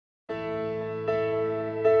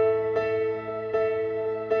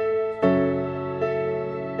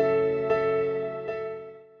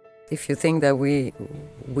if you think that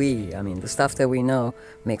I mean, the stuff that we know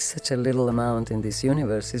makes such a little amount in this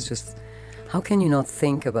universe, it's just, how can you not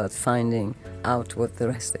think about finding out what the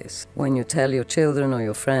rest is? When you tell your children or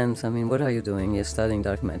your friends, I mean, what are you doing? You're studying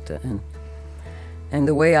dark matter. And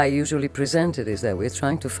the way I usually present it is that we're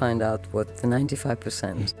trying to find out what the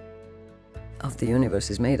 95% of the universe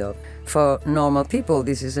is made of. For normal people,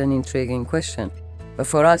 this is an intriguing question. But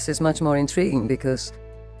for us, it's much more intriguing because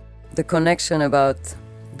the connection about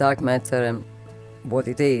dark matter and what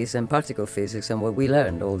it is and particle physics and what we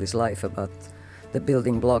learned all this life about the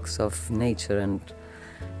building blocks of nature and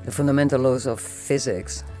the fundamental laws of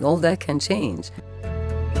physics, all that can change.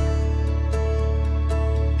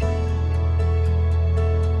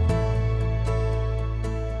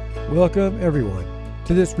 Welcome, everyone,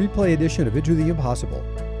 to this replay edition of Into the Impossible,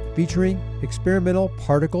 featuring experimental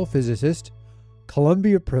particle physicist,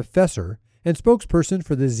 Columbia professor, and spokesperson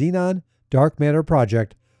for the XENON Dark Matter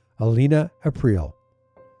Project, Elena Aprile.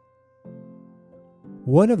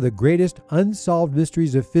 One of the greatest unsolved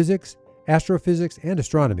mysteries of physics, astrophysics, and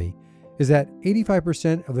astronomy is that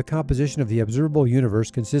 85% of the composition of the observable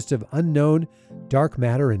universe consists of unknown dark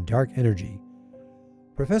matter and dark energy.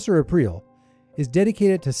 Professor Aprile is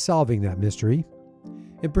dedicated to solving that mystery.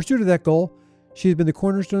 In pursuit of that goal, she has been the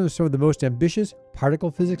cornerstone of some of the most ambitious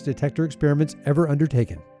particle physics detector experiments ever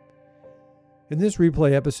undertaken. In this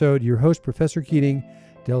replay episode, your host, Professor Keating,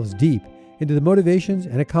 delves deep into the motivations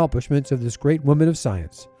and accomplishments of this great woman of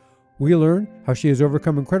science. We learn how she has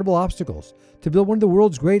overcome incredible obstacles to build one of the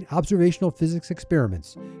world's great observational physics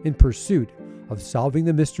experiments in pursuit of solving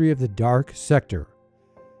the mystery of the dark sector.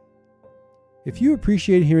 If you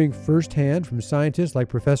appreciate hearing firsthand from scientists like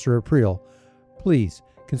Professor Aprile, please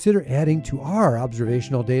consider adding to our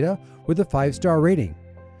observational data with a 5-star rating.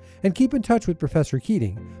 And keep in touch with Professor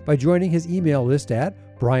Keating by joining his email list at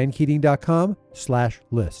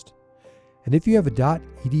briankeating.com/list. And if you have a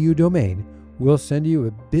 .edu domain, we'll send you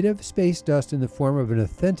a bit of space dust in the form of an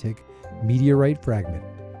authentic meteorite fragment.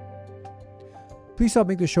 Please help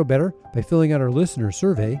make the show better by filling out our listener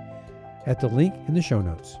survey at the link in the show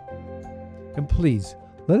notes. And please,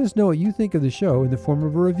 let us know what you think of the show in the form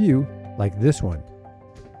of a review like this one.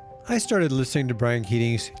 I started listening to Brian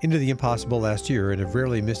Keating's Into the Impossible last year and have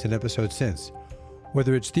rarely missed an episode since.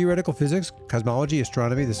 Whether it's theoretical physics, cosmology,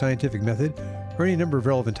 astronomy, the scientific method, or any number of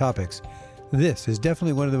relevant topics, this is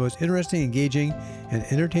definitely one of the most interesting, engaging, and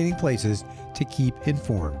entertaining places to keep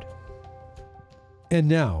informed. And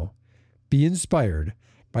now, be inspired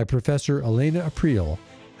by Professor Elena Aprile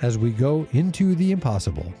as we go into the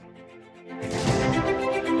impossible.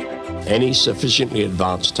 Any sufficiently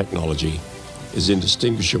advanced technology is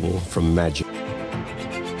indistinguishable from magic.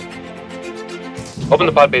 Open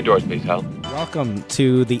the pod bay doors, please, Hal. Welcome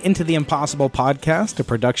to the Into the Impossible podcast, a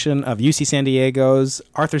production of UC San Diego's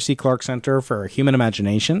Arthur C. Clarke Center for Human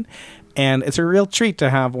Imagination. And it's a real treat to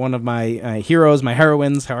have one of my heroes, my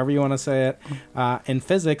heroines, however you want to say it, in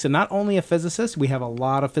physics. And not only a physicist, we have a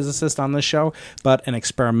lot of physicists on this show, but an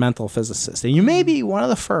experimental physicist. And you may be one of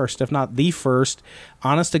the first, if not the first,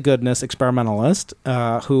 honest-to-goodness experimentalist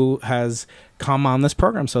who has come on this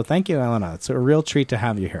program. So thank you, Elena. It's a real treat to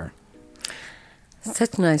have you here.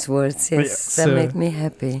 Such nice words, yes, that make me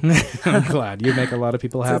happy. I'm glad. You make a lot of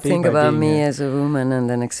people happy. To think about me as a woman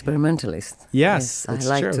and an experimentalist. Yes, I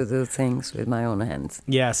like to do things with my own hands.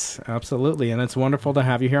 Yes, absolutely. And it's wonderful to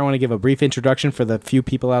have you here. I want to give a brief introduction for the few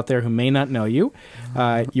people out there who may not know you.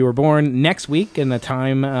 You were born next week in a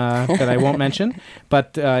time that I won't mention,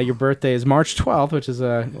 but your birthday is March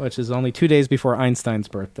 12th, which is only 2 days before Einstein's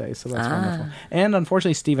birthday. So that's wonderful. And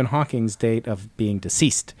unfortunately, Stephen Hawking's date of being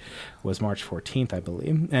deceased was March 14th, I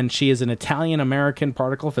believe. And she is an Italian-American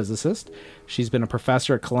particle physicist. She's been a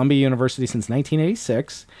professor at Columbia University since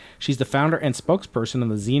 1986. She's the founder and spokesperson of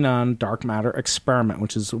the XENON Dark Matter Experiment,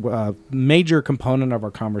 which is a major component of our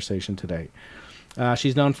conversation today.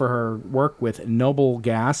 She's known for her work with noble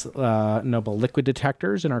gas, noble liquid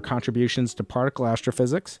detectors, and her contributions to particle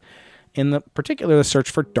astrophysics, in the particular the search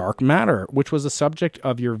for dark matter, which was the subject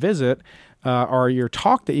of your visit or your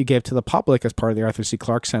talk that you gave to the public as part of the Arthur C.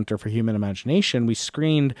 Clarke Center for Human Imagination. We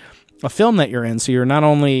screened a film that you're in, so you're not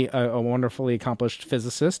only a wonderfully accomplished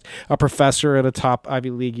physicist, a professor at a top Ivy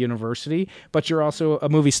League university, but you're also a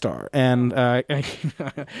movie star. And I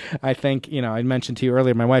think, I mentioned to you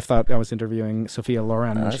earlier, my wife thought I was interviewing Sophia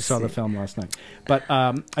Loren when she saw the film last night. But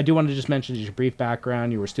I do want to just mention your brief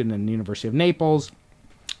background. You were a student in the University of Naples.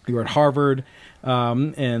 You were at Harvard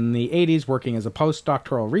in the 80s, working as a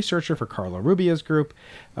postdoctoral researcher for Carlo Rubia's group,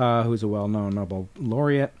 who's a well-known Nobel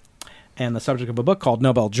laureate, and the subject of a book called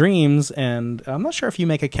Nobel Dreams. And I'm not sure if you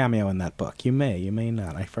make a cameo in that book. You may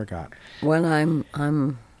not. I forgot. Well,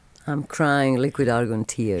 I'm I'm crying liquid argon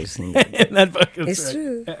tears in that. In that book. It's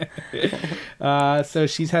true. So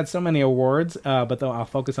she's had so many awards, but though I'll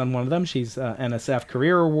focus on one of them. She's NSF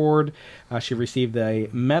Career Award. She received a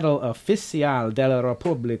Medal Ufficiale della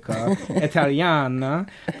Repubblica Italiana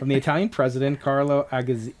from the Italian President Carlo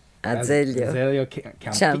Azeglio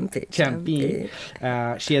Ciampi.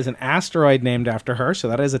 She has an asteroid named after her, so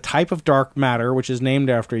that is a type of dark matter which is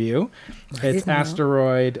named after you. It's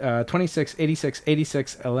asteroid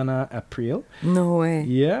 268686 Elena Aprile. No way.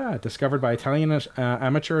 Yeah, discovered by Italian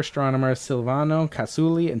amateur astronomer Silvano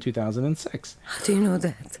Casuli in 2006. How do you know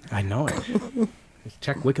that? I know it.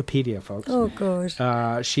 Check Wikipedia, folks. Oh, gosh.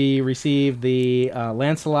 She received the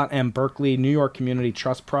Lancelot M. Berkeley New York Community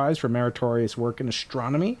Trust Prize for meritorious work in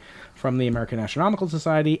astronomy from the American Astronomical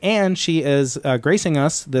Society, and she is gracing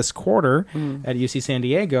us this quarter at UC San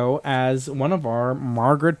Diego as one of our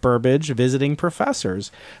Margaret Burbidge visiting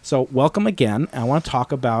professors. So welcome again. I want to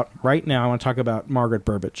talk about, right now, I want to talk about Margaret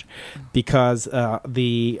Burbidge, because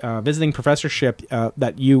the visiting professorship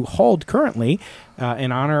that you hold currently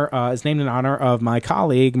is named in honor of my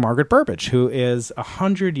colleague, Margaret Burbidge, who is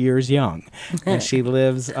 100 years young. And she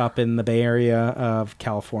lives up in the Bay Area of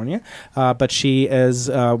California. But she is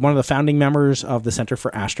one of the founding members of the Center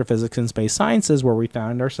for Astrophysics and Space Sciences, where we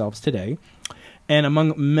found ourselves today. And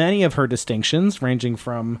among many of her distinctions, ranging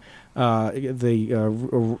from not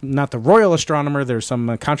the royal astronomer, there's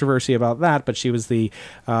some controversy about that, but she was the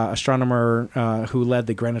astronomer who led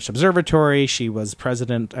the Greenwich Observatory. She was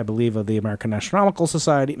president, I believe, of the American Astronomical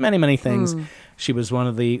Society, many, many things. She was one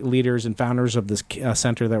of the leaders and founders of this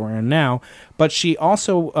center that we're in now. But she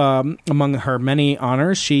also, among her many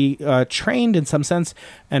honors, she trained in some sense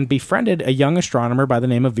and befriended a young astronomer by the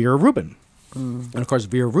name of Vera Rubin. And of course,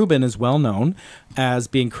 Vera Rubin is well known as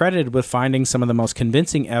being credited with finding some of the most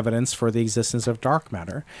convincing evidence for the existence of dark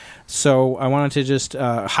matter. So I wanted to just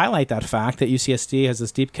highlight that fact that UCSD has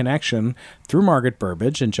this deep connection through Margaret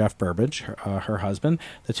Burbidge and Jeff Burbidge, her husband.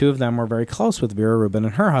 The two of them were very close with Vera Rubin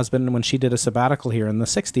and her husband. And when she did a sabbatical here in the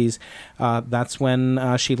 60s, that's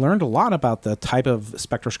when she learned a lot about the type of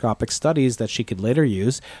spectroscopic studies that she could later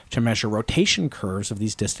use to measure rotation curves of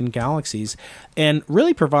these distant galaxies and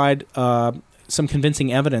really provide some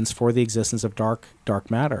convincing evidence for the existence of dark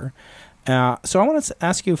matter. So I want to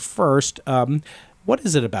ask you first, what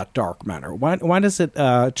is it about dark matter? Why does it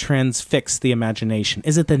transfix the imagination?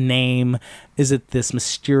 Is it the name? Is it this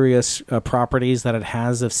mysterious properties that it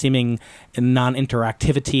has of seeming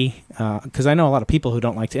non-interactivity? Because I know a lot of people who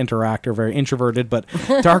don't like to interact are very introverted, but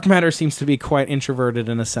dark matter seems to be quite introverted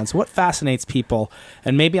in a sense. What fascinates people?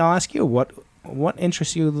 And maybe I'll ask you, what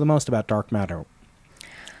interests you the most about dark matter?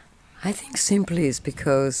 I think simply it's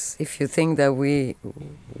because if you think that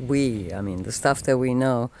the stuff that we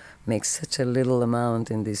know makes such a little amount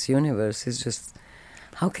in this universe, it's just,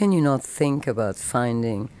 how can you not think about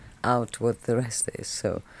finding out what the rest is?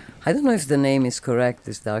 So I don't know if the name is correct,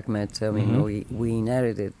 this dark matter. I mean, we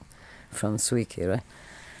inherited from Zwicky, right?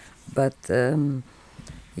 But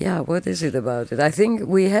what is it about it? I think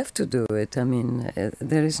we have to do it. I mean,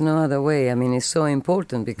 there is no other way. I mean, it's so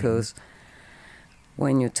important because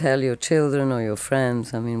when you tell your children or your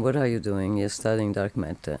friends, I mean, what are you doing? You're studying dark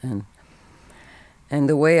matter. And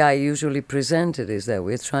the way I usually present it is that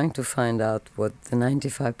we're trying to find out what the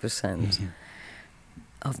 95%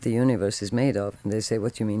 of the universe is made of. And they say,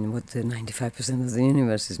 what do you mean, what the 95% of the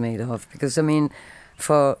universe is made of? Because, I mean,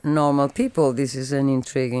 for normal people, this is an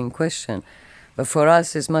intriguing question. But for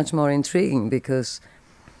us, it's much more intriguing because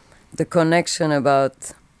the connection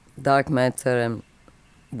about dark matter and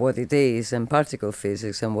what it is and particle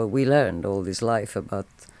physics and what we learned all this life about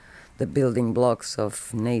the building blocks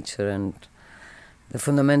of nature and the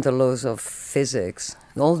fundamental laws of physics,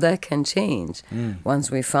 all that can change once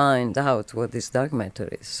we find out what this dark matter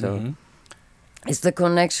is. So it's the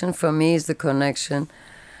connection, for me, is the connection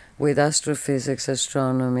with astrophysics,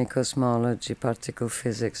 astronomy, cosmology, particle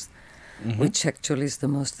physics, which actually is the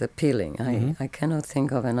most appealing. I cannot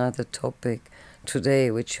think of another topic today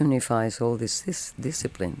which unifies all these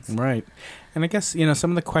disciplines. Right. And I guess, some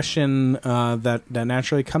of the question that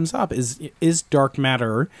naturally comes up is dark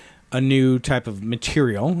matter a new type of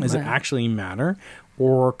material? Is it actually matter?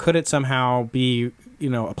 Or could it somehow be,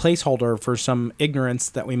 a placeholder for some ignorance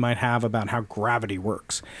that we might have about how gravity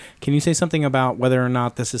works? Can you say something about whether or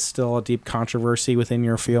not this is still a deep controversy within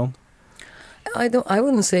your field? I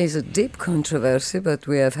wouldn't say it's a deep controversy, but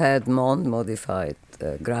we have had modified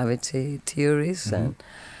gravity theories, and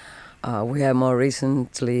we have more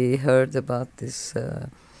recently heard about this a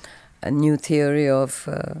new theory of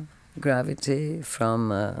gravity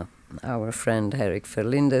from our friend Eric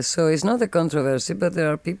Verlinde. So it's not a controversy, but there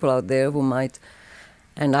are people out there who might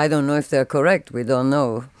And I don't know if they're correct. We don't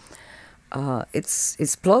know.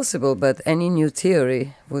 It's plausible, but any new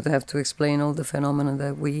theory would have to explain all the phenomena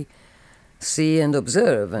that we see and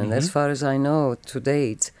observe. And as far as I know, to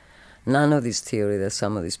date, none of these theory that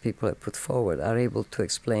some of these people have put forward are able to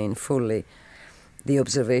explain fully the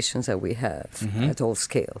observations that we have at all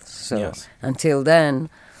scales. So until then,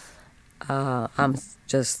 I'm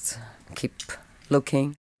just keep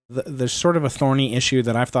looking. There's sort of a thorny issue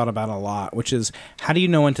that I've thought about a lot, which is how do you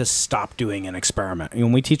know when to stop doing an experiment?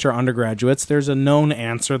 When we teach our undergraduates, there's a known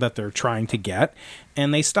answer that they're trying to get,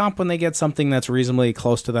 and they stop when they get something that's reasonably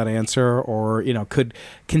close to that answer, or could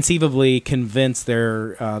conceivably convince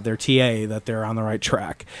their TA that they're on the right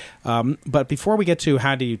track. But before we get to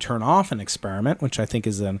how do you turn off an experiment, which I think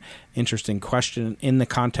is an interesting question in the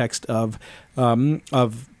context of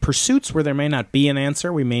pursuits where there may not be an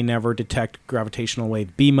answer. We may never detect gravitational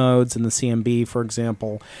wave B modes in the CMB, for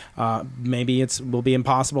example. Maybe will be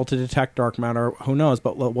impossible to detect dark matter. Who knows?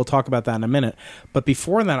 But we'll talk about that in a minute. But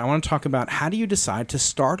before that, I want to talk about how do you decide to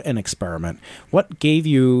start an experiment? What gave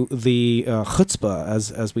you the chutzpah,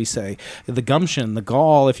 as we say, the gumption, the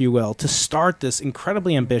gall, if you will, to start this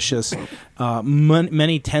incredibly ambitious,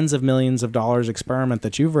 many tens of millions of dollars experiment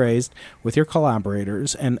that you've raised with your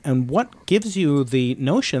collaborators? And what gives you the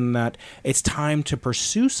notion that it's time to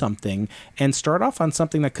pursue something and start off on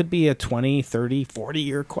something that could be a 20, 30,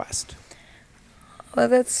 40-year quest? Well,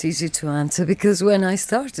 that's easy to answer because when I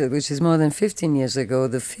started, which is more than 15 years ago,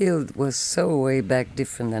 the field was so way back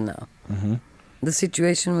different than now. The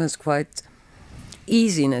situation was quite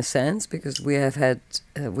easy in a sense because we had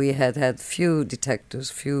had few detectors,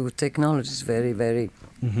 few technologies, very, very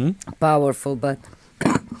powerful, but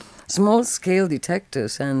small-scale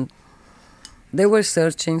detectors, and they were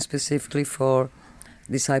searching specifically for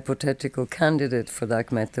this hypothetical candidate for dark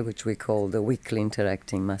matter, which we call the weakly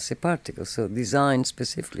interacting massive particle. So designed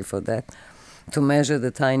specifically for that, to measure the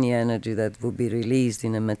tiny energy that would be released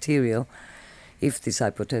in a material if this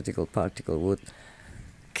hypothetical particle would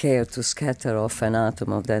care to scatter off an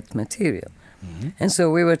atom of that material. And so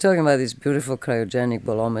we were talking about these beautiful cryogenic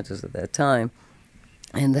bolometers at that time,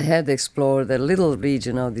 and they had explored a little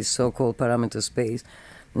region of this so-called parameter space,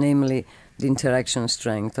 namely the interaction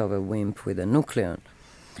strength of a WIMP with a nucleon.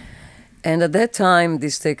 And at that time,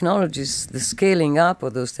 these technologies, the scaling up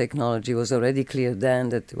of those technology was already clear then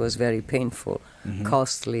that it was very painful,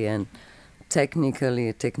 costly, and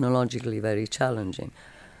technologically very challenging.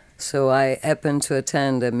 So I happened to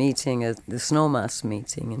attend a meeting at the SNOMAS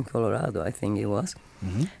meeting in Colorado, I think it was,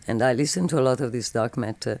 and I listened to a lot of these dark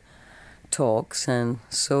matter talks and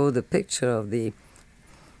saw the picture of the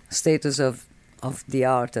status of the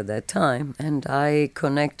art at that time, and I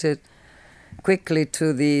connected quickly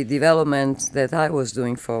to the development that I was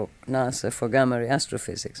doing for NASA for gamma ray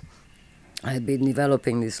astrophysics. I had been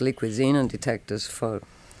developing these liquid xenon detectors for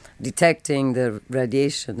detecting the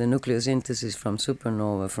radiation, the nucleosynthesis from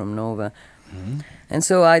supernova, from nova. And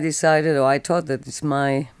so I decided, or I thought that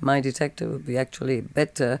my detector would be actually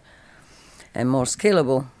better and more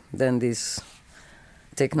scalable than these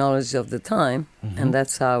technology of the time, and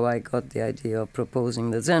that's how I got the idea of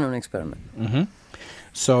proposing the XENON experiment.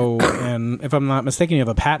 So, and if I'm not mistaken, you have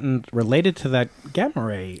a patent related to that gamma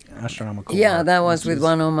ray astronomical work, that was with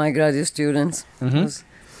one of my graduate students. It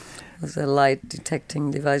was a light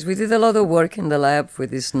detecting device. We did a lot of work in the lab with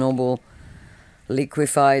these noble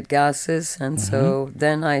liquefied gases, and so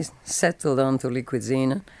then I settled onto liquid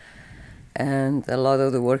xenon. And a lot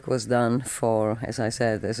of the work was done for, as I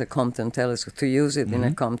said, as a Compton telescope, to use it in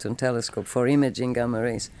a Compton telescope for imaging gamma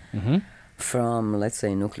rays from, let's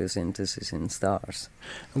say, nucleosynthesis in stars.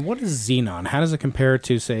 And what is xenon? How does it compare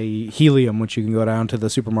to, say, helium, which you can go down to the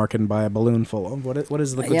supermarket and buy a balloon full of? What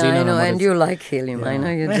is liquid xenon? Yeah, I know, and you like helium. I know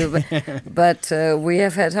you do. But we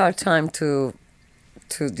have had hard time to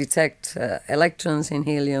detect electrons in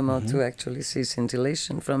helium or to actually see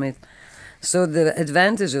scintillation from it. So the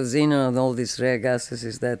advantage of xenon and all these rare gases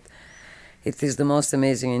is that it is the most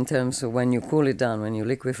amazing in terms of when you cool it down, when you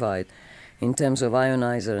liquefy it, in terms of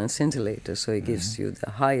ionizer and scintillator. So it gives you the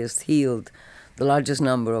highest yield, the largest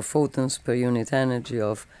number of photons per unit energy,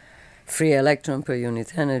 of free electron per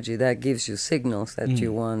unit energy. That gives you signals that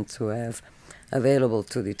you want to have available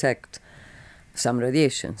to detect some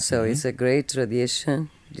radiation. So it's a great radiation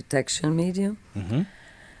detection medium.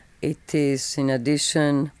 It is, in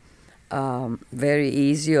addition, very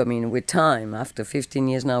easy. I mean, with time, after 15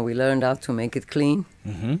 years now, we learned how to make it clean,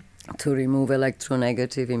 to remove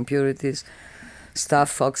electronegative impurities,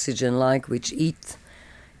 stuff oxygen-like, which eat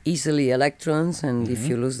easily electrons, and if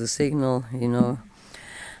you lose the signal,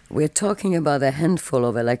 we're talking about a handful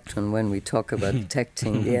of electrons when we talk about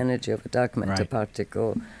detecting the energy of a dark matter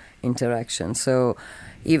particle interaction. So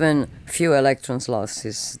even few electrons lost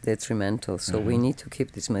is detrimental. So we need to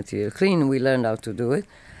keep this material clean. We learned how to do it.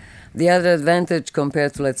 The other advantage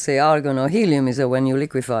compared to, let's say, argon or helium is that when you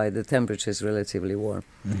liquefy, the temperature is relatively warm.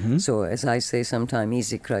 So as I say sometimes,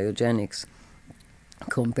 easy cryogenics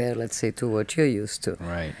compared, let's say, to what you're used to.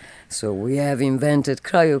 Right. So we have invented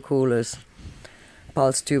cryocoolers,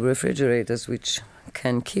 pulse tube refrigerators, which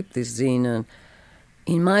can keep this xenon.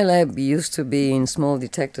 In my lab, we used to be in small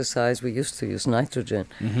detector size. We used to use nitrogen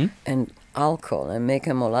and alcohol and make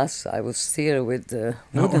a molasses. I would steer with the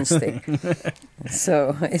wooden stick.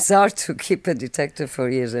 So it's hard to keep a detector for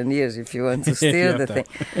years and years if you want to steer the thing.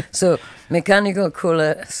 So mechanical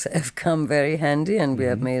coolers have come very handy, and we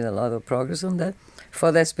have made a lot of progress on that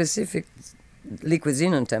for that specific liquid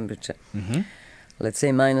xenon temperature. Let's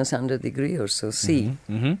say minus 100 degrees or so C,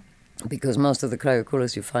 because most of the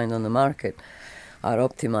cryocoolers you find on the market are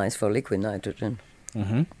optimized for liquid nitrogen,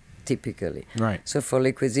 typically. Right. So for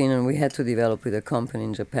liquid xenon, we had to develop with a company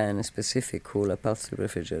in Japan a specific cooler, pulse tube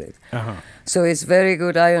refrigerator. So it's very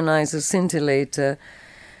good ionizer, scintillator.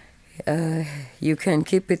 You can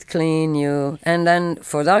keep it clean. And then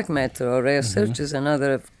for dark matter or rare searches,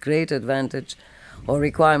 another great advantage or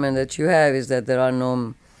requirement that you have is that there are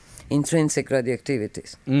no intrinsic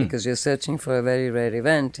radioactivities, because you're searching for a very rare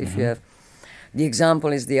event. If you have, the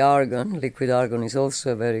example is the argon. Liquid argon is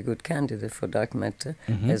also a very good candidate for dark matter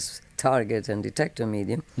as target and detector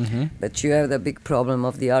medium. But you have the big problem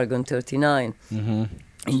of the argon-39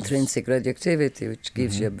 intrinsic radioactivity, which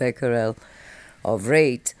gives you a becquerel of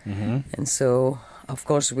rate. And so, of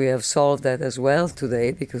course, we have solved that as well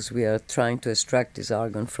today, because we are trying to extract this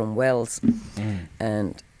argon from wells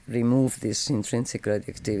and remove this intrinsic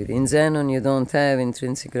radioactivity. In xenon, you don't have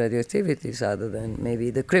intrinsic radioactivities other than maybe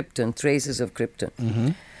the krypton, traces of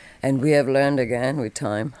krypton. And we have learned again with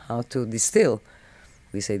time how to distill.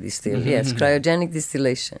 We say distill, yes, cryogenic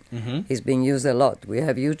distillation is being used a lot. We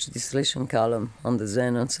have huge distillation column on the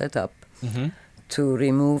xenon setup to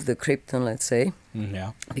remove the krypton, let's say,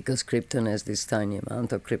 because krypton has this tiny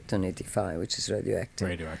amount of krypton-85, which is radioactive.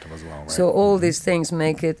 Radioactive as well, right. So all these things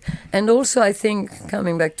make it, and also I think,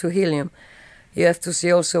 coming back to helium, you have to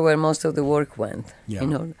see also where most of the work went. You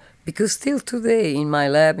know, because still today in my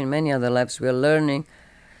lab, in many other labs, we are learning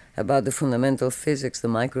about the fundamental physics, the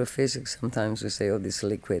microphysics. Sometimes we say, oh, this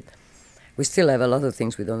liquid. We still have a lot of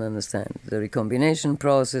things we don't understand. The recombination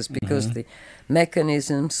process, because the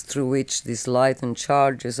mechanisms through which these light and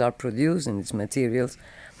charges are produced in these materials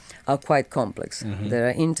are quite complex. There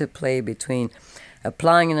are interplay between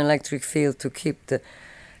applying an electric field to keep the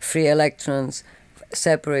free electrons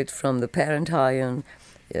separate from the parent ion,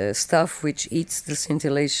 stuff which eats the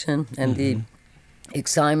scintillation, and the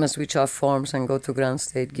excimers which are formed and go to ground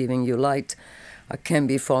state, giving you light, can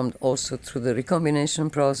be formed also through the recombination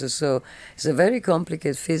process. So it's a very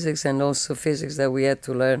complicated physics, and also physics that we had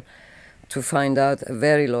to learn to find out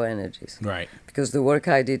very low energies. Right. Because the work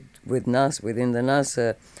I did with NASA, within the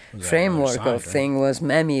NASA framework of thing, was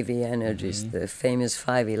MEMeV energies, the famous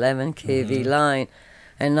 511 kV line.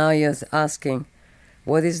 And now you're asking,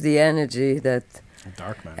 what is the energy that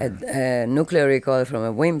dark matter, a nuclear recoil from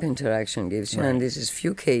a WIMP interaction gives you? And this is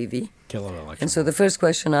few kV. Kiloelectron. And so the first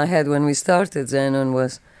question I had when we started xenon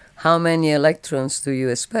was, how many electrons do you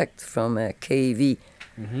expect from a kV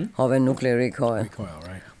of a nuclear recoil?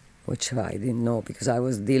 Right. Which I didn't know, because I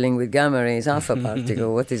was dealing with gamma rays, alpha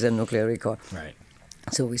particle. What is a nuclear recoil? Right.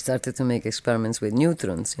 So we started to make experiments with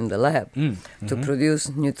neutrons in the lab to produce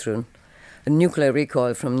a nuclear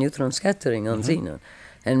recoil from neutron scattering on xenon,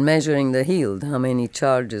 and measuring the yield, how many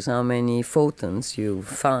charges, how many photons you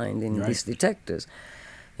find in these detectors,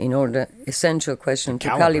 in order, essential question to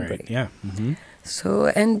calibrate. Yeah. So,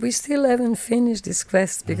 and we still haven't finished this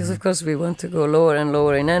quest, because of course we want to go lower and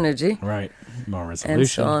lower in energy. Right. More resolution. And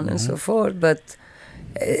so on and so forth. But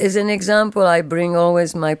as an example, I bring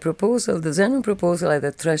always my proposal, the xenon proposal, at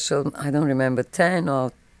a threshold, I don't remember, 10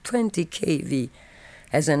 or 20 kV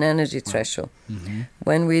as an energy threshold.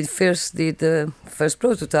 When we first did the first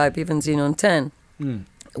prototype, even Xenon 10,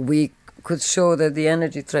 we could show that the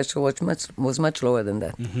energy threshold was much lower than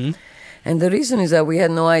that. And the reason is that we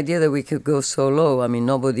had no idea that we could go so low. I mean,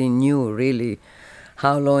 nobody knew really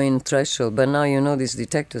how low in threshold. But now, you know, these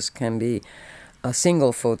detectors can be a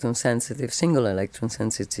single photon sensitive, single electron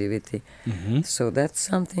sensitivity. So that's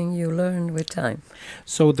something you learn with time.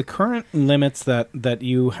 So the current limits that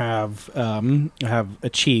you have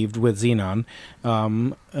achieved with xenon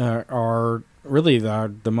are really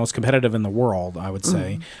the most competitive in the world, I would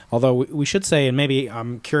say. Although we should say, and maybe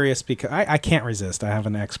I'm curious because I can't resist. I have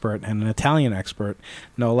an expert and an Italian expert,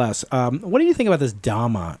 no less. What do you think about this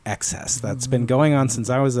Dama excess that's been going on since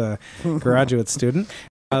I was a graduate student?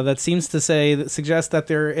 That seems to suggest that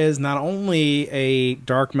there is not only a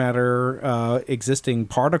dark matter existing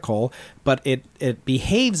particle, but it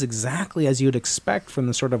behaves exactly as you'd expect from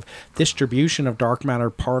the sort of distribution of dark matter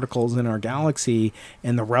particles in our galaxy,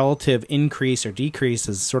 and the relative increase or decrease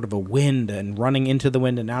is sort of a wind, and running into the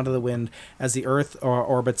wind and out of the wind as the Earth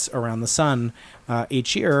orbits around the sun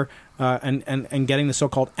each year. And getting the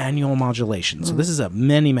so-called annual modulation. So this is a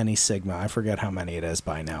many sigma. I forget how many it is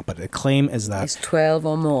by now, but the claim is that it's 12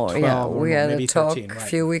 or more. 12 yeah, or we more, had maybe a talk 13, right. a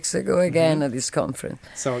few weeks ago again at this conference.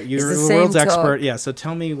 So you're the the same world's talk. expert. Yeah. So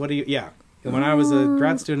tell me, what do you? Yeah. When I was a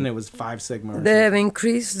grad student, it was 5 sigma. They have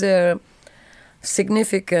increased their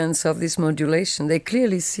significance of this modulation. They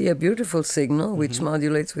clearly see a beautiful signal which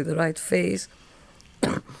modulates with the right phase,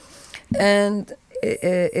 and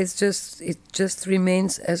it just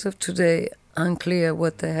remains as of today unclear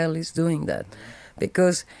what the hell is doing that.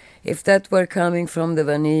 Because if that were coming from the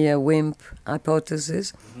vanilla WIMP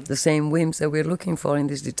hypothesis, the same WIMPs that we're looking for in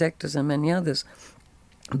these detectors and many others,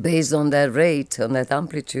 based on that rate, on that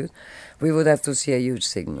amplitude, we would have to see a huge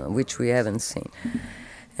signal, which we haven't seen.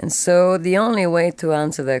 And so the only way to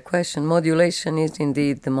answer that question, modulation is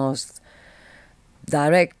indeed the most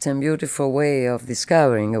direct and beautiful way of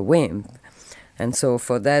discovering a WIMP. And so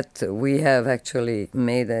for that, we have actually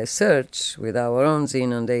made a search with our own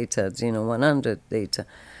xenon data, xenon 100 data,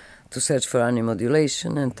 to search for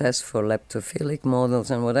anti-modulation and test for leptophilic models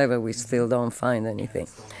and whatever. We still don't find anything.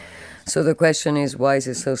 So the question is, why is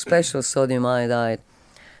it so special, sodium iodide,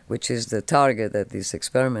 which is the target that this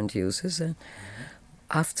experiment uses? And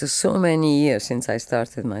after so many years since I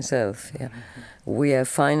started myself, we have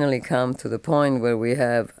finally come to the point where we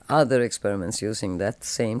have other experiments using that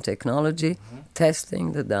same technology,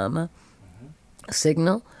 testing the Dama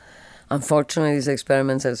signal. Unfortunately, these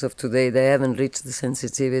experiments as of today, they haven't reached the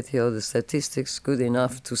sensitivity or the statistics good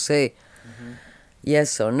enough to say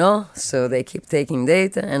yes or no, so they keep taking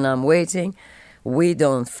data, and I'm waiting. We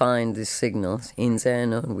don't find these signals in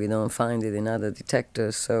Xenon, we don't find it in other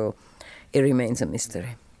detectors, so it remains a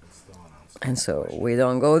mystery. And so we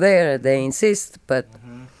don't go there, they insist, but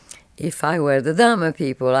if I were the Dama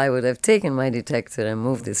people, I would have taken my detector and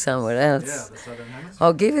moved it somewhere else.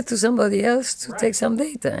 Or give it to somebody else to take some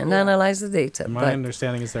data and analyze the data. My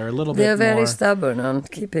understanding is they're a little bit more... They're very stubborn on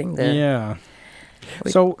keeping their... Yeah.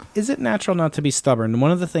 So is it natural not to be stubborn?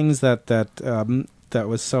 One of the things that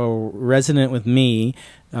was so resonant with me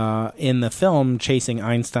in the film Chasing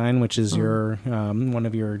Einstein, which is your one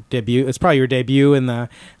of your debut. It's probably your debut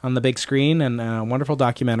on the big screen, and a wonderful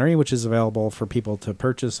documentary which is available for people to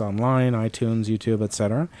purchase online, iTunes, YouTube,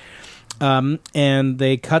 etc. And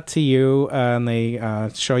they cut to you and they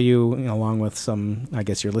show you, along with some, I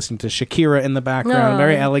guess you're listening to Shakira in the background,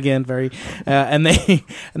 very elegant, very, and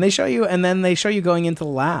they show you, and then they show you going into the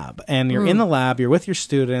lab, and you're in the lab, you're with your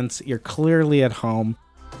students, you're clearly at home.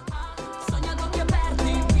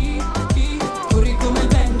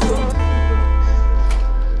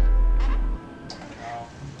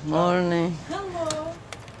 Morning. Hello.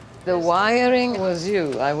 The wiring was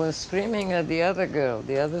you. I was screaming at the other girl,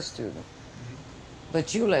 the other student.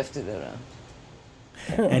 But you left it around.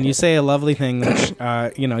 And you say a lovely thing, which,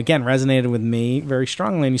 again, resonated with me very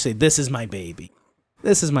strongly. And you say, "This is my baby.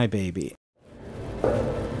 This is my baby."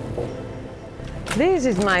 This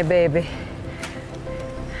is my baby.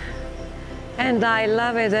 And I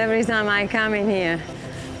love it every time I come in here.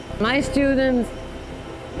 My students,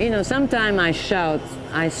 sometimes I shout.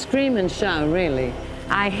 I scream and shout, really.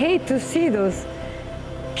 I hate to see those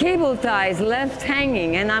cable ties left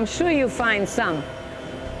hanging, and I'm sure you find some.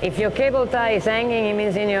 If your cable tie is hanging, it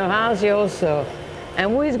means in your house you also.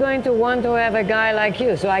 And who is going to want to have a guy like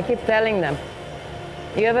you? So I keep telling them,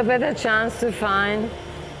 you have a better chance to find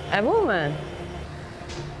a woman.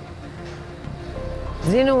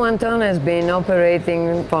 Xenon 1 has been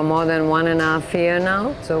operating for more than 1.5 years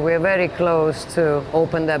now, so we're very close to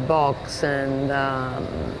open that box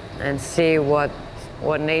and see what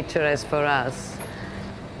nature has for us.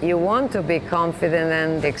 You want to be confident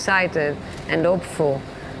and excited and hopeful,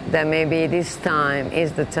 that maybe this time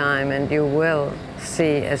is the time and you will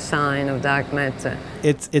see a sign of dark matter.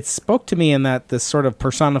 It spoke to me in that this sort of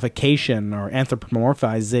personification or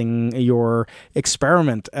anthropomorphizing your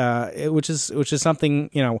experiment, which is something,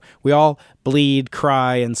 we all bleed,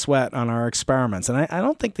 cry, and sweat on our experiments. And I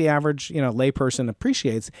don't think the average, layperson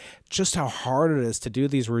appreciates just how hard it is to do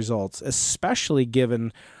these results, especially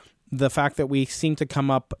given the fact that we seem to come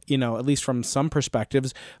up, at least from some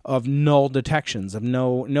perspectives, of null detections, of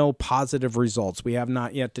no positive results. We have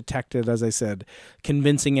not yet detected, as I said,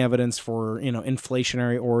 convincing evidence for,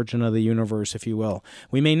 inflationary origin of the universe, if you will.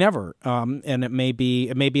 We may never, and it may be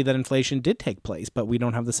that inflation did take place, but we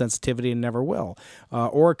don't have the sensitivity and never will.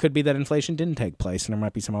 Or it could be that inflation didn't take place, and there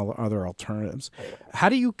might be some other alternatives. How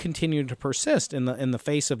do you continue to persist in the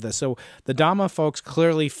face of this? So the Dhamma folks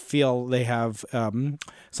clearly feel they have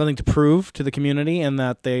something to prove to the community and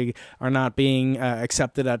that they are not being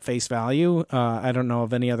accepted at face value. I don't know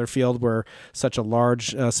of any other field where such a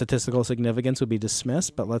large statistical significance would be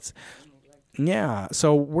dismissed, but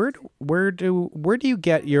so where do you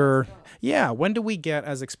get your, when do we get,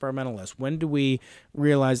 as experimentalists, when do we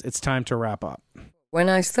realize it's time to wrap up? When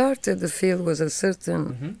I started, the field was a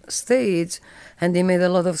certain stage, and it made a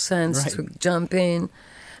lot of sense to jump in.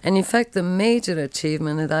 And in fact, the major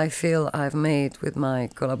achievement that I feel I've made with my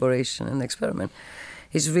collaboration and experiment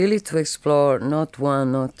is really to explore not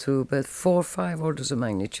one, not two, but 4 or 5 orders of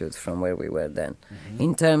magnitude from where we were then,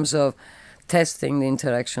 in terms of testing the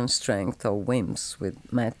interaction strength of WIMPs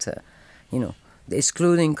with matter,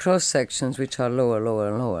 excluding cross-sections which are lower, lower,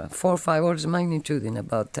 and lower. 4 or 5 orders of magnitude in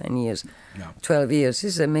about 10 years, 12 years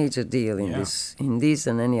is a major deal in this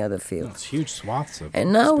and any other field. It's huge swaths of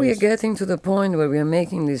And now space. we are getting to the point where we are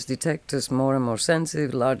making these detectors more and more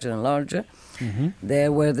sensitive, larger and larger.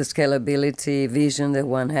 There where the scalability vision that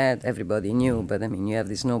one had, everybody knew, but you have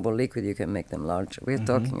this noble liquid, you can make them larger. We're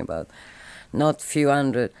talking about not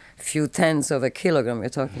few tenths of a kilogram, we're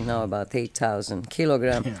talking now about 8,000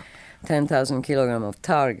 kilograms. 10,000 kilogram of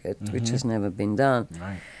target, which has never been done.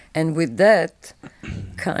 Right. And with that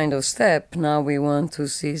kind of step, now we want to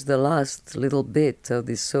seize the last little bit of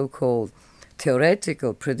this so-called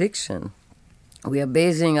theoretical prediction. We are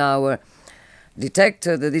basing our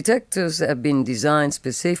detector. The detectors have been designed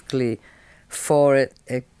specifically for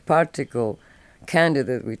a particle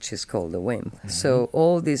candidate, which is called the WIMP. So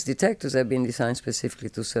all these detectors have been designed specifically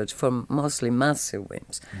to search for mostly massive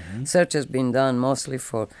WIMPs. Search has been done mostly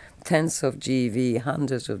for tens of GeV,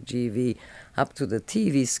 hundreds of GeV, up to the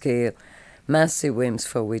TeV scale, massive WIMPs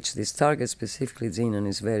for which this target, specifically xenon,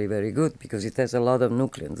 is very, very good because it has a lot of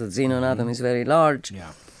nucleons. The xenon atom is very large,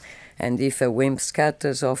 and if a WIMP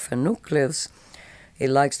scatters off a nucleus, it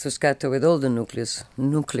likes to scatter with all the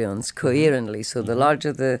nucleons coherently. So the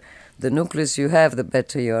larger the nucleus you have, the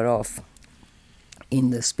better you are off in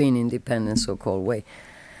the spin-independent so-called way.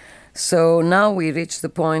 So now we reach the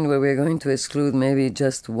point where we're going to exclude maybe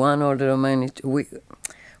just 1 order of magnitude.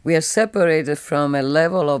 We are separated from a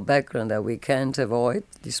level of background that we can't avoid,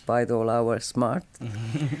 despite all our smart,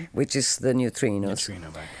 which is the neutrinos. Neutrino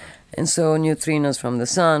background. And so neutrinos from the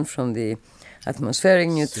sun, from the atmospheric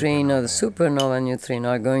neutrino, the supernova neutrino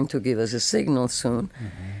are going to give us a signal soon.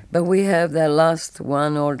 But we have that last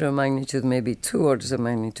 1 order of magnitude, maybe 2 orders of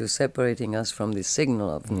magnitude, separating us from the signal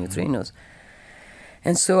of neutrinos.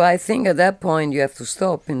 And so I think at that point you have to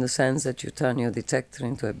stop, in the sense that you turn your detector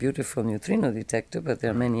into a beautiful neutrino detector, but there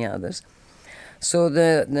are many others. So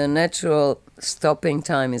the natural stopping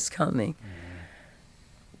time is coming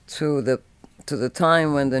to the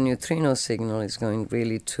time when the neutrino signal is going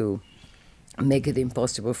really to make it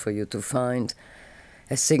impossible for you to find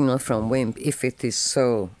a signal from WIMP if it is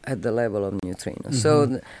so at the level of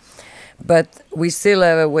neutrinos. But we still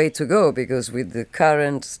have a way to go, because with the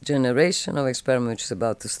current generation of experiment which is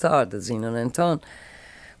about to start, the xenon and ton,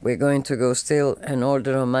 we're going to go still an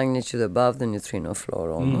order of magnitude above the neutrino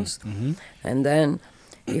floor almost. And then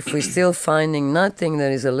if we're still finding nothing,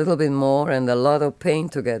 there is a little bit more and a lot of pain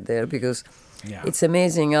to get there, because it's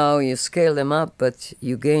amazing how you scale them up, but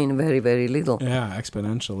you gain very, very little. Yeah,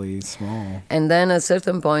 exponentially small. And then at a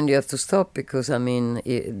certain point you have to stop, because,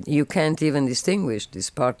 you can't even distinguish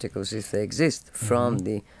these particles, if they exist, from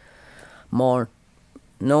the more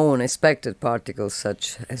known, expected particles,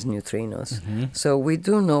 such as neutrinos. So we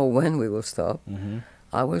do know when we will stop.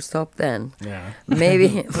 I will stop then.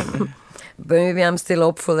 Maybe... But maybe I'm still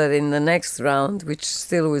hopeful that in the next round, which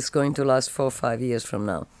still is going to last 4 or 5 years from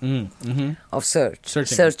now, of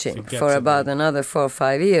searching for about another 4 or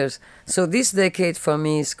 5 years. So this decade for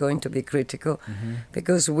me is going to be critical,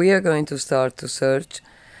 because we are going to start to search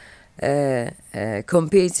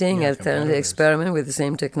competing, Yeah, alternative competitors. experiment with the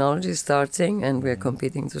same technology starting, and we're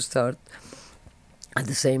competing to start at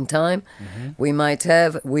the same time. We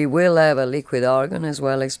will have a liquid argon as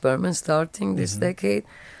well experiment starting this decade.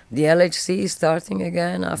 The LHC is starting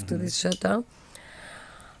again after this shutdown.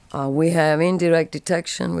 We have indirect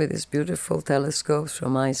detection with these beautiful telescopes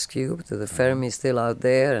from IceCube to the Fermi still out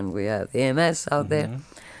there, and we have EMS out there.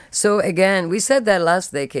 So again, we said that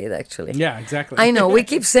last decade actually. Yeah, exactly. I know, we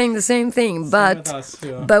keep saying the same thing, With us,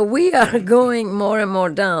 too. but we are going more and more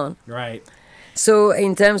down. Right. So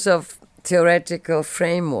in terms of theoretical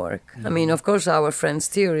framework, I mean, of course, our friends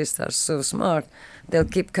theorists are so smart, they'll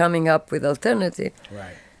keep coming up with alternative.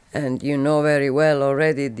 Right. And you know very well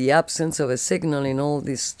already the absence of a signal in all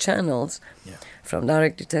these channels, from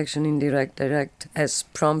direct detection, indirect, direct, has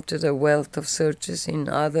prompted a wealth of searches in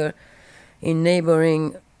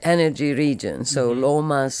neighboring energy regions. So low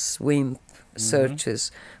mass WIMP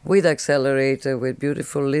searches with accelerator, with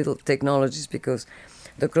beautiful little technologies, because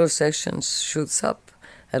the cross section shoots up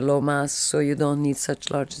at low mass, so you don't need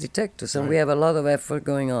such large detectors. And we have a lot of effort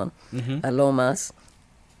going on at low mass.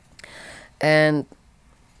 And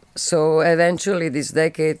so eventually this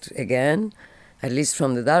decade, again, at least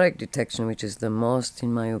from the direct detection, which is the most,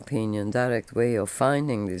 in my opinion, direct way of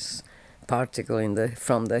finding this particle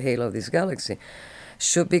from the halo of this galaxy,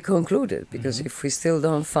 should be concluded. Because if we still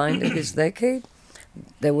don't find it this decade,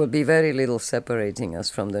 there will be very little separating us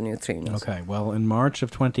from the neutrinos. Okay, well, in March of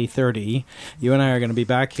 2030, you and I are going to be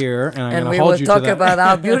back here, and I'm And going we to hold will you talk to that. about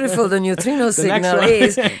how beautiful the neutrino The next signal one.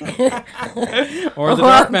 is. Or the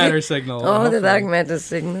dark matter signal. Oh, the hopefully. dark matter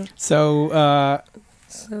signal. So,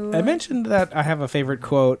 So, I mentioned that I have a favorite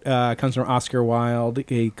quote. Comes from Oscar Wilde.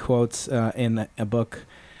 He quotes in a book,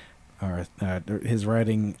 or his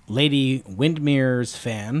writing, Lady Windermere's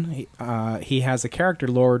fan. He has a character,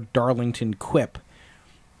 Lord Darlington Quip.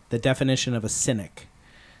 The definition of a cynic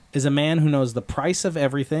is a man who knows the price of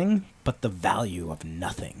everything, but the value of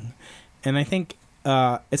nothing. And I think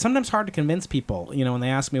it's sometimes hard to convince people, when they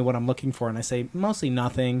ask me what I'm looking for, and I say mostly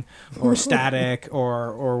nothing, or static,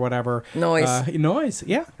 or whatever. Noise. Noise,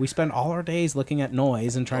 yeah. We spend all our days looking at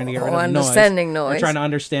noise and trying to get rid of understanding noise. And trying to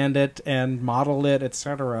understand it and model it,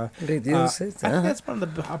 etc. Reduce it. I think that's one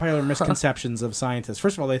of the popular misconceptions of scientists.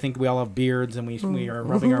 First of all, they think we all have beards and we are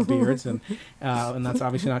rubbing our beards, and that's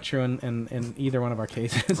obviously not true in either one of our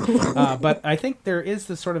cases. But I think there is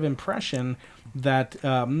this sort of impression that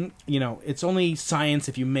it's only science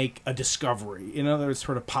if you make a discovery. In other words,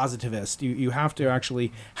 sort of positivist. You have to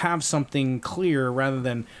actually have something clear rather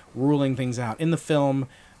than ruling things out. In the film,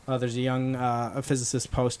 there's a young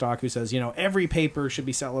physicist postdoc who says, every paper should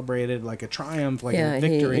be celebrated like a triumph, like a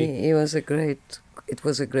victory. It was a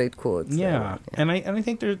great quote. So, yeah. And I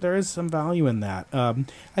think there is some value in that.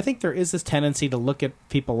 I think there is this tendency to look at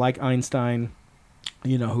people like Einstein,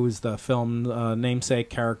 who's the film namesake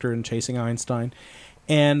character in Chasing Einstein,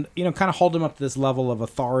 and kind of hold him up to this level of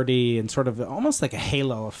authority and sort of almost like a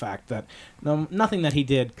halo effect that nothing that he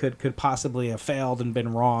did could possibly have failed and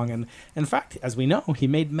been wrong. And in fact, as we know, he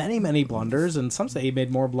made many blunders, and some say he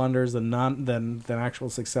made more blunders than actual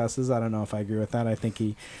successes. I don't know if I agree with that. I think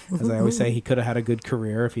he, as I always say, he could have had a good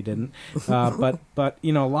career if he didn't. But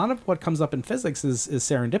a lot of what comes up in physics is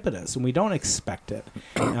serendipitous, and we don't expect it.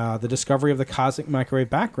 The discovery of the cosmic microwave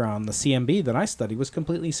background, the CMB that I studied, was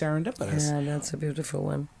completely serendipitous. Yeah, that's a beautiful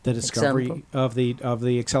one. The discovery of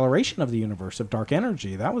the acceleration of the universe, of dark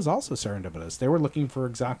energy, that was also serendipitous. They were looking for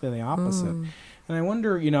exactly the opposite. And I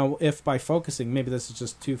wonder, if by focusing, maybe this is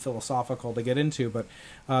just too philosophical to get into, but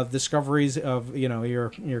discoveries of,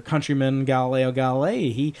 your countryman Galileo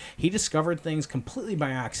Galilei, he discovered things completely by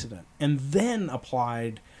accident and then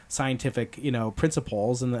applied scientific,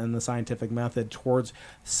 principles and the scientific method towards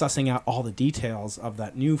sussing out all the details of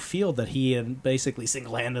that new field that he had basically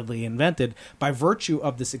single-handedly invented by virtue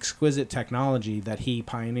of this exquisite technology that he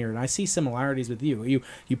pioneered. And I see similarities with you.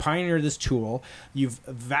 You pioneered this tool, you've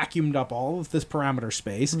vacuumed up all of this parameter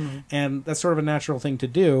space, and that's sort of a natural thing to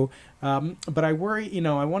do. But I worry,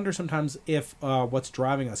 I wonder sometimes if what's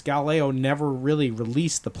driving us. Galileo never really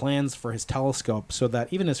released the plans for his telescope so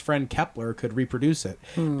that even his friend Kepler could reproduce it,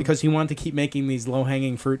 because he wanted to keep making these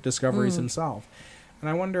low-hanging fruit discoveries himself. And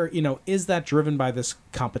I wonder, is that driven by this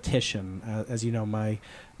competition? As you know, my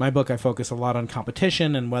book, I focus a lot on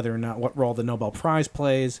competition and whether or not what role the Nobel Prize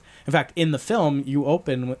plays. In fact, in the film, you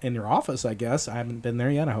open in your office, I guess. I haven't been there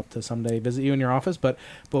yet. I hope to someday visit you in your office. But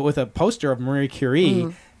with a poster of Marie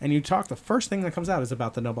Curie, and you talk, the first thing that comes out is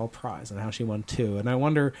about the Nobel Prize and how she won 2. And I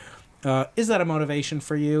wonder, is that a motivation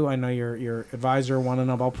for you? I know your advisor won a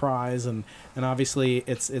Nobel Prize, and obviously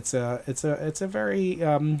it's a very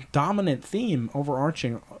dominant theme,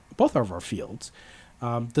 overarching both of our fields.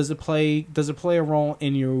 Does it play a role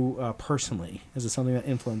in you personally? Is it something that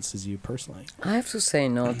influences you personally? I have to say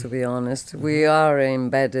no, to be honest. We are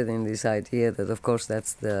embedded in this idea that, of course,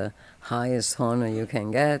 that's the highest honor you can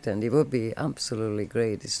get, and it would be absolutely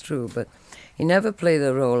great, it's true. But it never played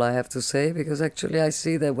a role, I have to say, because actually I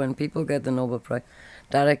see that when people get the Nobel Prize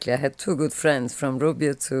directly, I had two good friends, from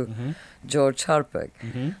Rubio to George Harpag.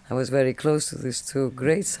 I was very close to these two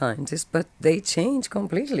great scientists, but they change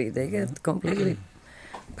completely. They get completely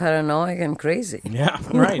paranoid and crazy. Yeah,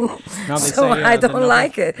 right. Now they So say, I don't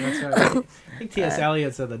like it. That's right. I think T.S.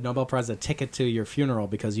 Eliot said the Nobel Prize is a ticket to your funeral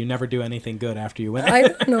because you never do anything good after you win it. I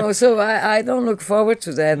don't know, so I don't look forward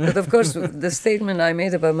to that. But of course, the statement I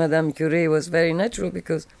made about Madame Curie was very natural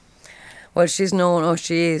because, well, she's known, or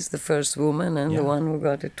she is the first woman and the one who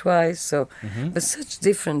got it twice. So, but such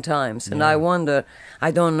different times, and I wonder. I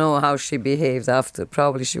don't know how she behaved after.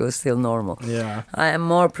 Probably she was still normal. Yeah. I am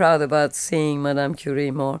more proud about seeing Madame Curie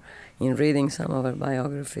more in reading some of her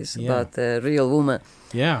biographies about the real woman.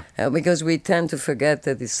 Yeah. Because we tend to forget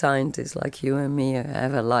that the scientists like you and me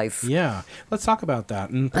have a life. Yeah. Let's talk about that.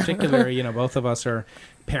 In particular, both of us are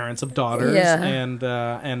parents of daughters, and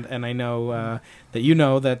I know that you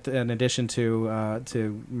know that in addition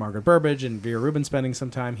to Margaret Burbage and Vera Rubin spending some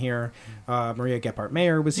time here, Maria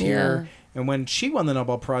Gephardt-Mayer was here. And when she won the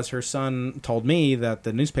Nobel Prize, her son told me that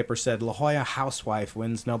the newspaper said La Jolla housewife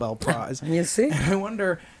wins Nobel Prize. You see? And I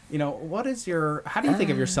wonder, how do you think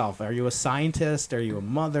of yourself? Are you a scientist? Are you a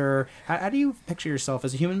mother? How do you picture yourself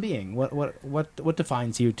as a human being? What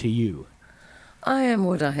defines you to you? I am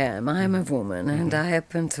what I am. I am a woman, and I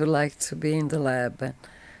happen to like to be in the lab and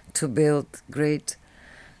to build great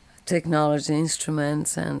technology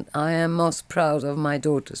instruments, and I am most proud of my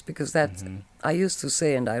daughters because that's, I used to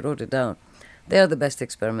say, and I wrote it down, they are the best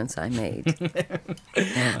experiments I made.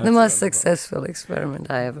 The most successful experiment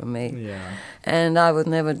I ever made. Yeah. And I would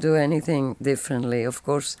never do anything differently. Of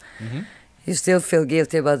course, you still feel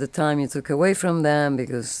guilty about the time you took away from them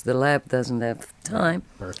because the lab doesn't have time.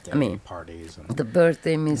 Birthday parties. And the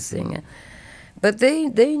birthday missing. But they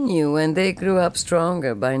knew, and they grew up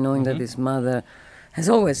stronger by knowing that his mother has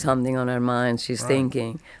always something on her mind. She's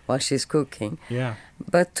thinking while she's cooking. Yeah.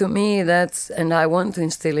 But to me, and I want to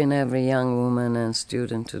instill in every young woman and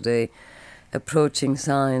student today approaching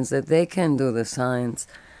science that they can do the science.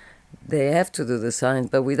 They have to do the science,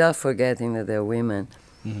 but without forgetting that they're women.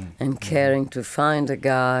 And caring to find a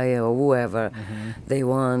guy or whoever they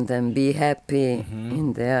want and be happy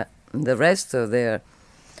in the rest of their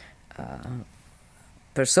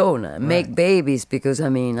persona. Make babies, because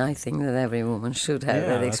I think that every woman should have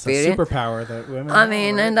that experience. That's a superpower that women have,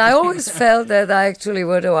 right? And I always felt that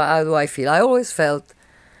how do I feel? I always felt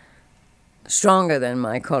stronger than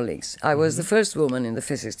my colleagues. I was the first woman in the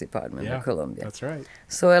physics department at Columbia. That's right.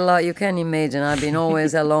 So a lot, you can imagine, I've been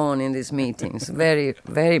always alone in these meetings, very,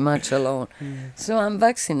 very much alone. So I'm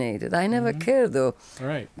vaccinated. I never cared, though.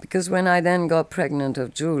 Right. Because when I then got pregnant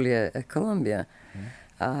of Julia at Columbia,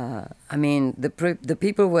 the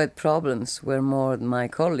people who had problems were more my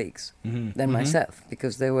colleagues than myself,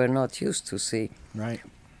 because they were not used to see. Right.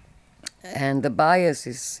 And the bias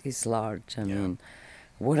is large. I mean,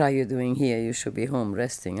 what are you doing here? You should be home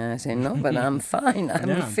resting. And I say, no, but I'm fine.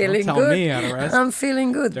 I'm feeling don't good. tell me how to rest. I'm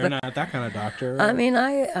feeling good. They're not that kind of doctor.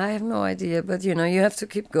 I have no idea. But, you have to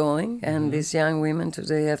keep going. And these young women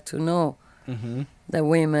today have to know that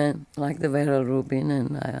women, like the Vera Rubin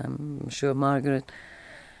and I'm sure Margaret,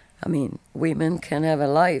 women can have a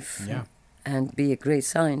life and be a great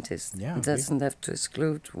scientist. Yeah, one doesn't have to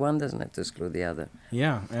exclude the other.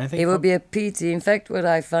 Yeah. And I think it would be a pity. In fact, what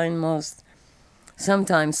I find most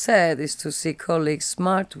sometimes sad is to see colleagues,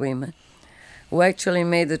 smart women, who actually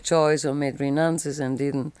made a choice or made renouncers and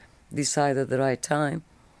didn't decide at the right time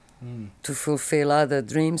to fulfill other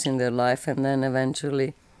dreams in their life, and then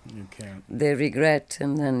eventually they regret,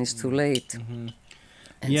 and then it's too late.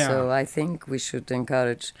 And so I think we should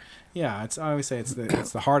encourage. Yeah, I always say it's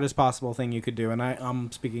the hardest possible thing you could do, and I'm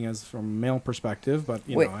speaking as from a male perspective, but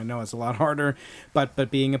I know it's a lot harder. But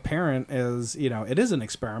being a parent is it is an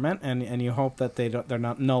experiment, and you hope that they're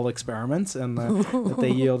not null experiments and that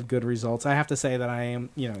they yield good results. I have to say that I am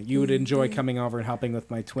you would enjoy coming over and helping with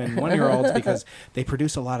my twin 1-year-olds because they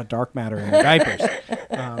produce a lot of dark matter in their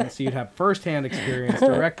diapers, so you'd have firsthand experience,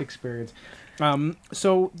 direct experience.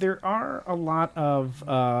 So there are a lot of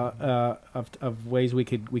ways we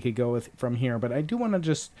could go from here, but I do want to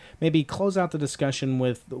just maybe close out the discussion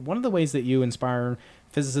with one of the ways that you inspire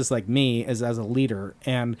physicists like me as a leader.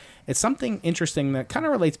 And it's something interesting that kind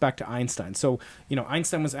of relates back to Einstein. So,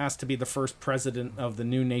 Einstein was asked to be the first president of the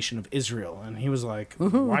new nation of Israel. And he was like,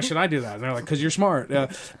 why should I do that? And they're like, because you're smart.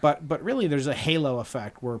 But really, there's a halo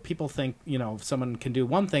effect where people think, someone can do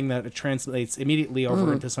one thing that it translates immediately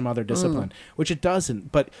over into some other discipline, which it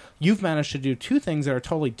doesn't. But you've managed to do two things that are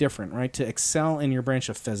totally different, right? To excel in your branch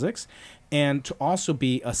of physics and to also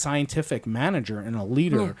be a scientific manager and a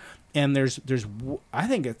leader. And there's I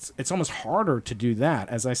think it's almost harder to do that.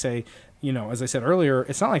 As I say, as I said earlier,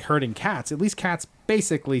 it's not like herding cats. At least cats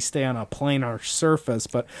basically stay on a planar surface,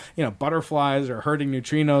 but butterflies or herding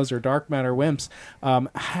neutrinos or dark matter WIMPs.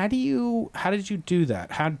 How did you do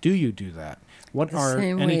that? How do you do that? What are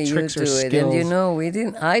any tricks or skills?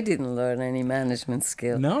 And I didn't learn any management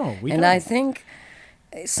skill. No, we don't. And I think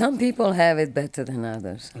some people have it better than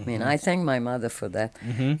others. I mean, I thank my mother for that.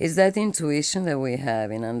 It's that intuition that we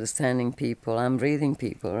have in understanding people. I'm reading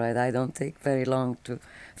people, right? I don't take very long to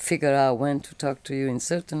figure out when to talk to you in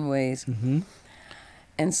certain ways.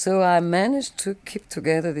 And so I managed to keep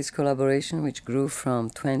together this collaboration, which grew from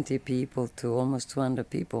 20 people to almost 200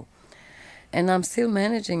 people. And I'm still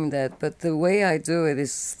managing that, but the way I do it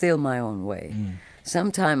is still my own way.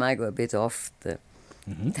 Sometimes I go a bit off the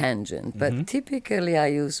tangent, but typically I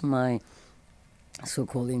use my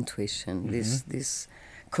so-called intuition, this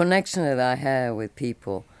connection that I have with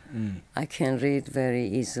people. I can read very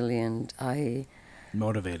easily, and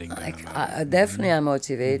motivating. Definitely I'm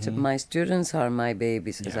motivated. My students are my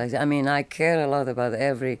babies. I mean, I care a lot about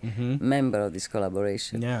every member of this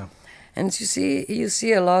collaboration. And you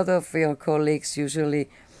see a lot of your colleagues usually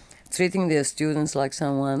treating their students like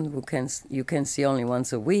someone who you can see only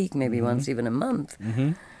once a week, maybe once even a month.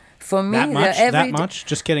 For me, that much?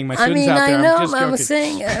 Just kidding. My students out there. I know. I'm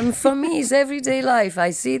saying for me, it's everyday life.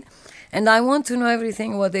 I see it, and I want to know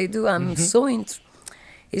everything what they do. I'm so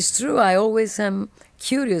it's true. I always am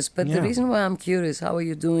curious, but the reason why I'm curious, how are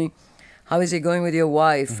you doing? How is it going with your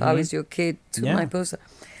wife? How is your kid? My post.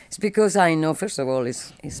 It's because I know, first of all,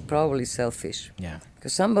 it's probably selfish.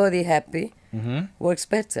 Because somebody happy works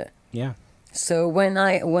better. So when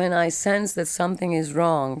I sense that something is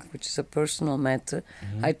wrong, which is a personal matter,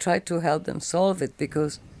 I try to help them solve it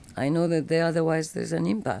because I know that otherwise there's an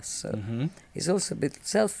impasse. So it's also a bit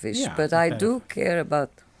selfish, but I do care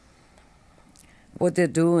about what they're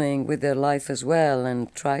doing with their life as well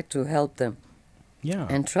and try to help them.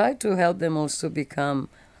 And try to help them also become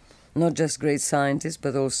not just great scientists,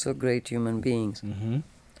 but also great human beings.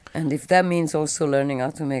 And if that means also learning how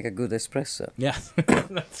to make a good espresso.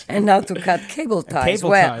 And how to cut cable ties.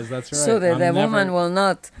 Ties, that's right. So that the woman will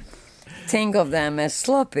not think of them as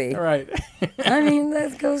sloppy. Right. I mean,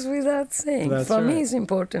 that goes without saying. For me, it's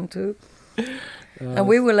important too. And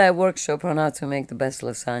we will have a workshop on how to make the best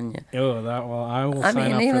lasagna. I will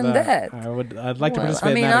sign up even for that. that. I'd like to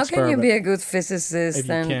participate in that how experiment. can you be a good physicist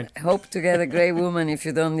and hope to get a great woman if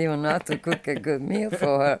you don't even know how to cook a good meal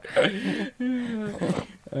for her?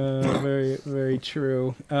 Very, very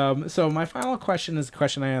true. So my final question is a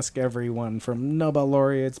question I ask everyone, from Nobel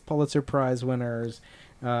laureates, Pulitzer Prize winners,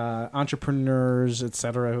 entrepreneurs,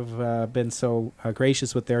 etc., who've been so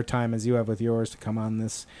gracious with their time as you have with yours to come on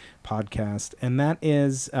this podcast. And that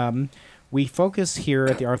is, we focus here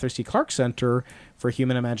at the Arthur C. Clarke Center for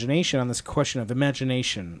Human Imagination on this question of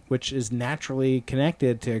imagination, which is naturally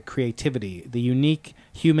connected to creativity. The unique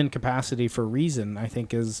human capacity for reason, I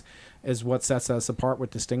think, is what sets us apart,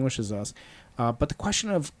 what distinguishes us. But the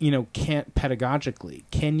question of, pedagogically,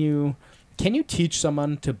 can you teach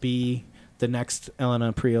someone to be the next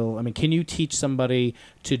Elena Aprile? I mean, can you teach somebody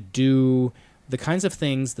to do the kinds of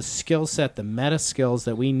things, the skill set, the meta skills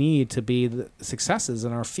that we need to be the successes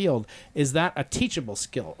in our field? Is that a teachable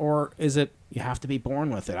skill, or is it you have to be born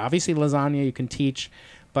with it? Obviously, lasagna you can teach,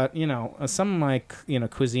 but something like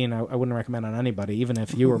cuisine, I wouldn't recommend on anybody, even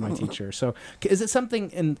if you were my teacher. So, is it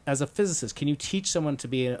something? As a physicist, can you teach someone to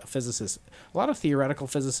be a physicist? A lot of theoretical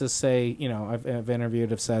physicists say, I've interviewed,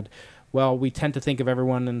 have said, well, we tend to think of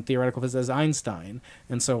everyone in theoretical physics as Einstein,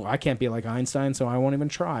 and so I can't be like Einstein, so I won't even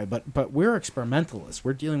try. But we're experimentalists.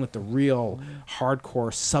 We're dealing with the real,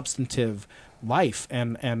 hardcore, substantive life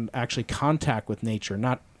and actually contact with nature.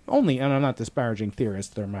 Not only, and I'm not disparaging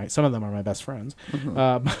theorists. Some of them are my best friends.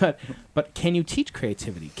 But can you teach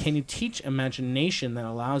creativity? Can you teach imagination that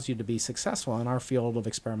allows you to be successful in our field of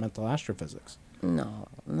experimental astrophysics? No,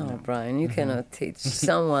 Brian, you cannot teach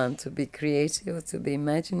someone to be creative, to be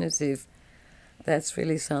imaginative. That's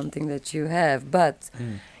really something that you have. But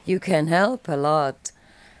you can help a lot,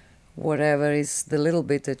 whatever is the little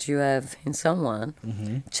bit that you have in someone,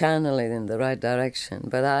 channel it in the right direction.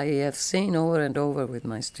 But I have seen over and over with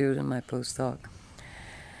my student, my postdoc,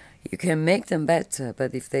 You can make them better,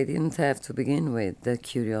 but if they didn't have to begin with the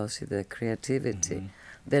curiosity, the creativity,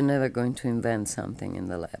 they're never going to invent something in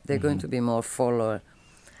the lab. They're going to be more follower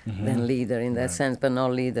than leader in that sense, but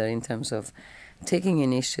not leader in terms of taking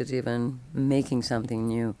initiative and making something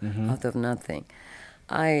new out of nothing.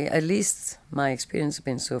 At least my experience has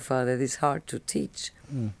been so far that it's hard to teach.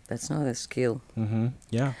 That's not a skill.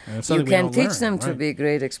 Yeah. And it's You something we can all teach learn, them to right. be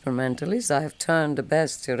great experimentalists. I have turned the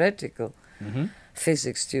best theoretical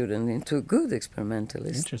physics student into good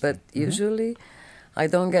experimentalists. Interesting. But usually I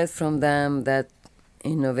don't get from them that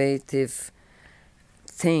innovative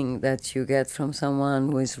thing that you get from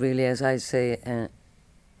someone who is really, as I say,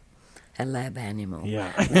 a lab animal.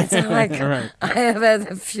 Yeah. That's how I Right. I have had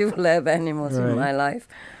a few lab animals Right. in my life.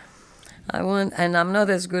 And I'm not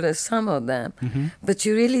as good as some of them, but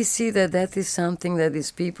you really see that is something that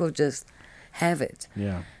these people just have it.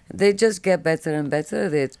 Yeah. They just get better and better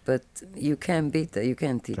at it, but you can't beat that. You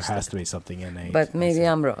can't teach There has that. to be something innate. But maybe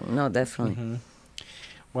I'm wrong. No, definitely.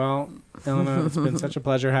 Well, Elena, it's been such a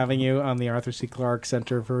pleasure having you on the Arthur C. Clarke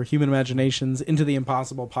Center for Human Imagination's Into the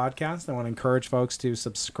Impossible podcast. I want to encourage folks to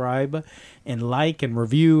subscribe and like and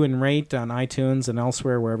review and rate on iTunes and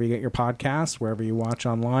elsewhere, wherever you get your podcasts, wherever you watch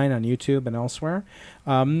online on YouTube and elsewhere.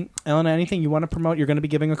 Elena, anything you want to promote? You're going to be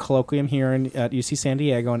giving a colloquium here at UC San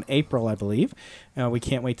Diego in April, I believe. We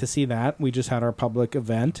can't wait to see that. We just had our public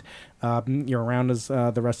event. You're around as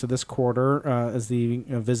the rest of this quarter as the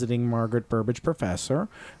visiting Margaret Burbidge professor.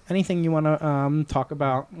 Anything you want to talk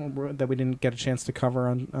about that we didn't get a chance to cover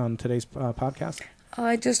on today's podcast?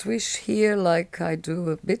 I just wish here, like I do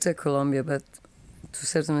a bit at Columbia, but to a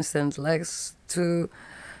certain extent less, to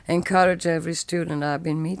encourage every student. I've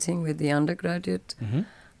been meeting with the undergraduate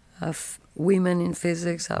of women in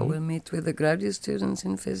physics. I will meet with the graduate students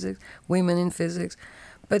in physics, women in physics.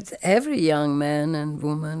 But every young man and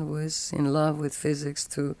woman who is in love with physics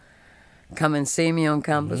to come and see me on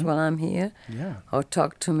campus while I'm here, or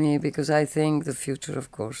talk to me, because I think the future,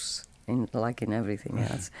 of course, like in everything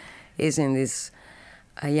else, is in these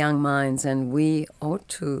young minds, and we ought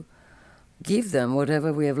to give them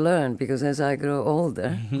whatever we have learned, because as I grow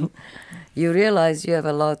older, you realize you have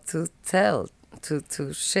a lot to tell,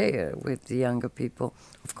 to share with the younger people,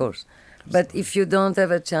 of course. But if you don't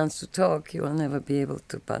have a chance to talk, you will never be able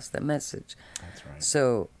to pass the message. That's right.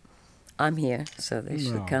 So I'm here, so they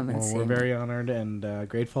should come and see We're me. very honored and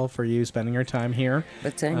grateful for you spending your time here.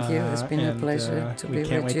 But thank you. It's been a pleasure to be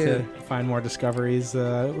with you. We can't wait to find more discoveries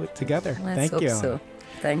together. Let's Thank you. hope so.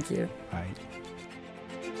 Thank you. Bye.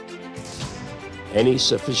 Any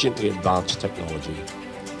sufficiently advanced technology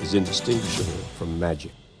is indistinguishable from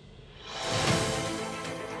magic.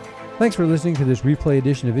 Thanks for listening to this replay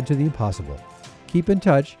edition of Into the Impossible. Keep in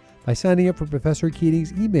touch by signing up for Professor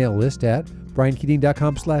Keating's email list at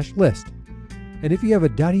briankeating.com/list. And if you have a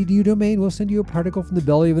 .edu domain, we'll send you a particle from the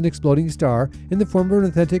belly of an exploding star in the form of an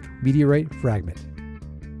authentic meteorite fragment.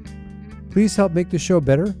 Please help make the show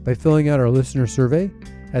better by filling out our listener survey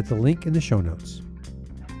at the link in the show notes.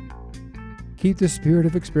 Keep the spirit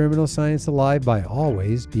of experimental science alive by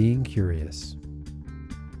always being curious.